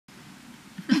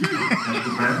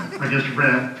I guess you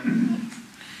read.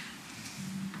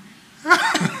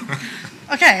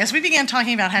 Okay, as we began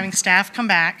talking about having staff come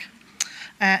back,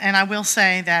 and I will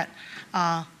say that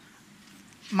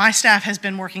my staff has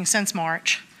been working since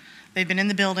March. They've been in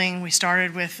the building. We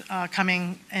started with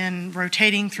coming and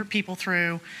rotating people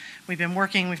through. We've been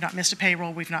working. We've not missed a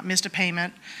payroll. We've not missed a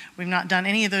payment. We've not done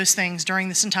any of those things during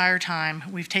this entire time.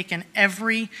 We've taken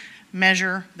every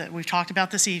measure that we've talked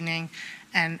about this evening,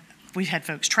 and we've had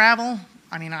folks travel.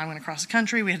 I mean, I went across the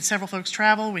country. We had several folks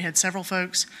travel. We had several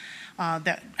folks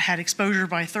that had exposure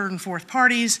by third and fourth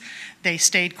parties. They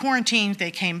stayed quarantined.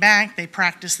 They came back. They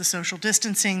practiced the social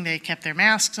distancing. They kept their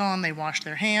masks on. They washed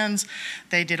their hands.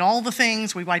 They did all the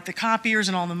things. We wiped the copiers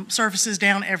and all the surfaces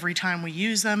down every time we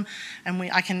use them. And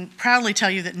I can proudly tell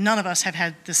you that none of us have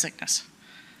had the sickness.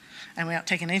 And we haven't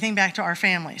taken anything back to our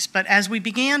families. But as we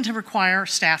began to require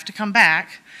staff to come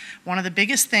back, one of the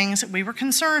biggest things that we were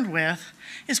concerned with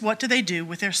is what do they do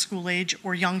with their school age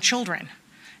or young children?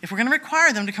 If we're going to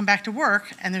require them to come back to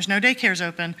work and there's no daycares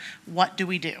open, what do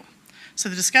we do? So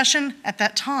the discussion at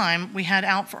that time, we had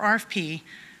out for RFP,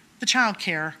 the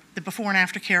Childcare, the before and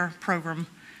after care program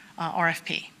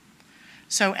RFP.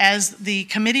 So as the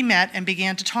committee met and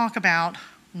began to talk about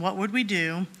what would we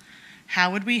do,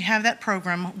 how would we have that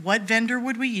program, what vendor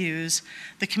would we use,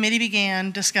 the committee began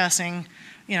discussing,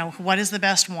 what is the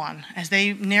best one. As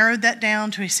they narrowed that down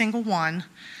to a single one,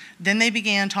 then they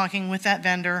began talking with that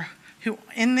vendor who,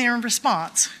 in their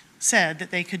response, said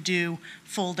that they could do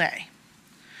full day.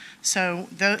 So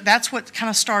that's what kind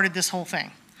of started this whole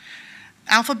thing.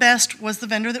 AlphaBest was the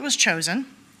vendor that was chosen,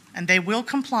 and they will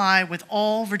comply with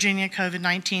all Virginia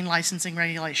COVID-19 licensing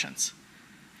regulations.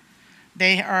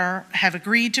 They have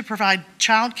agreed to provide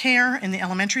childcare in the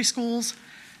elementary schools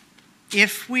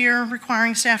if we're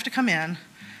requiring staff to come in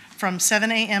from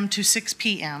 7 a.m. to 6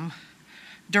 p.m.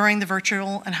 during the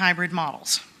virtual and hybrid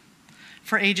models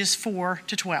for ages 4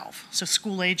 to 12, so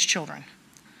school-age children.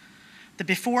 The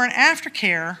before and after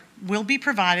care will be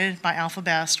provided by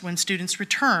AlphaBest when students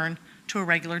return to a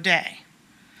regular day.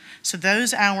 So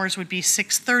those hours would be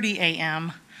 6:30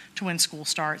 a.m. to when school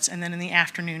starts, and then in the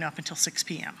afternoon up until 6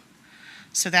 p.m.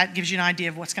 So that gives you an idea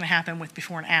of what's going to happen with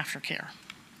before and after care.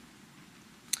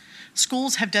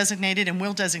 Schools have designated and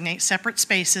will designate separate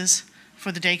spaces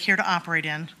for the daycare to operate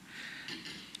in.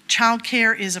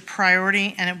 Childcare is a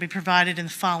priority, and it will be provided in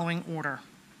the following order.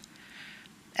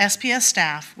 SPS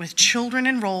staff with children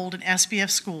enrolled in SPF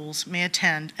schools may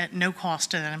attend at no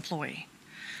cost to that employee.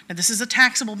 Now, this is a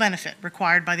taxable benefit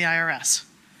required by the IRS.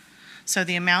 So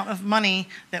the amount of money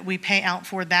that we pay out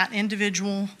for that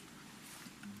individual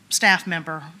staff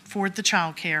member for the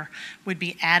childcare would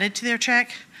be added to their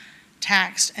check,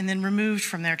 taxed, and then removed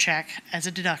from their check as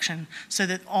a deduction, so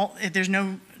that if there's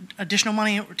no additional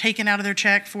money taken out of their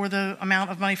check for the amount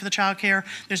of money for the child care,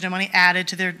 there's no money added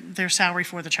to their salary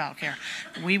for the child care.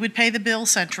 We would pay the bill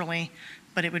centrally,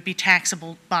 but it would be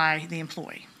taxable by the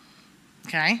employee.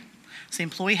 Okay? So the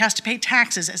employee has to pay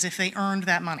taxes as if they earned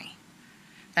that money.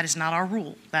 That is not our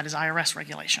rule. That is IRS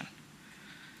regulation.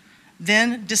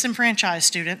 Then disenfranchised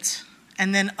students,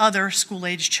 and then other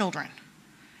school-age children.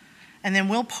 And then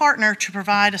we'll partner to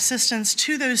provide assistance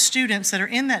to those students that are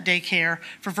in that daycare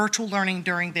for virtual learning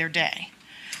during their day.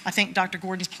 I think Dr.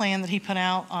 Gordon's plan that he put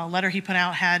out, letter he put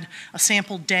out, had a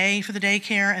sample day for the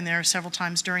daycare, and there are several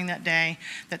times during that day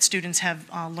that students have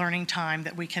learning time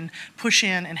that we can push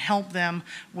in and help them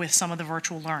with some of the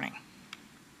virtual learning.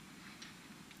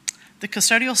 The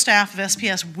custodial staff of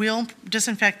SPS will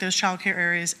disinfect those child care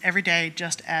areas every day,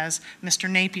 just as Mr.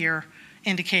 Napier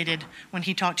indicated when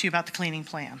he talked to you about the cleaning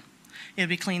plan. It'll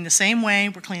be cleaned the same way.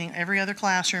 We're cleaning every other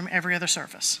classroom, every other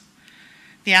surface.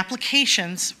 The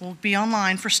applications will be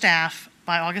online for staff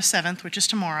by August 7th, which is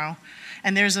tomorrow,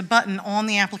 and there's a button on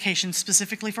the application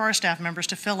specifically for our staff members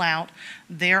to fill out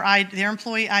their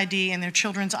employee ID and their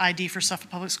children's ID for Suffolk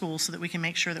Public Schools so that we can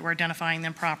make sure that we're identifying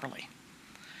them properly.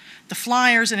 The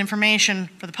flyers and information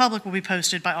for the public will be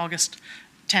posted by August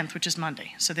 10th, which is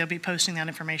Monday, so they'll be posting that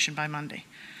information by Monday.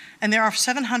 And there are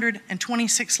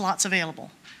 726 slots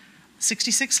available.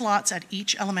 66 slots at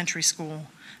each elementary school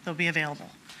that will be available.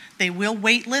 They will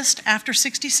wait list after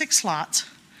 66 slots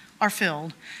are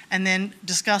filled, and then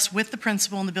discuss with the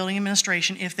principal and the building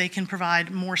administration if they can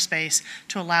provide more space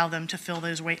to allow them to fill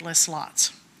those wait list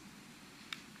slots.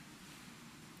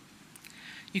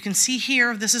 You can see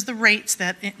here, this is the rates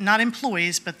that, not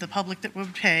employees, but the public that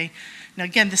would pay. Now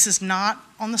again, this is not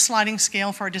on the sliding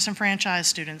scale for our disenfranchised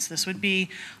students. This would be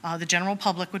the general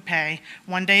public would pay.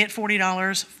 One day at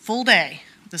 $40, full day.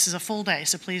 This is a full day,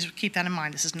 so please keep that in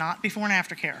mind. This is not before and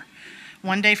after care.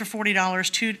 1 day for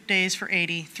 $40, 2 days for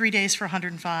 $80, 3 days for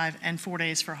 $105, and 4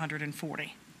 days for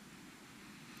 $140.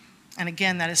 And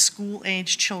again, that is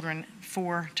school-age children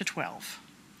 4 to 12.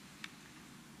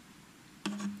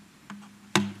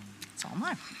 That's all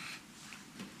mine.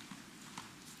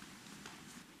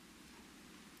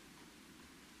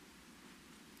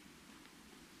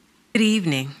 Good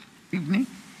evening. Evening.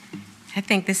 I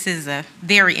think this is a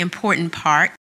very important part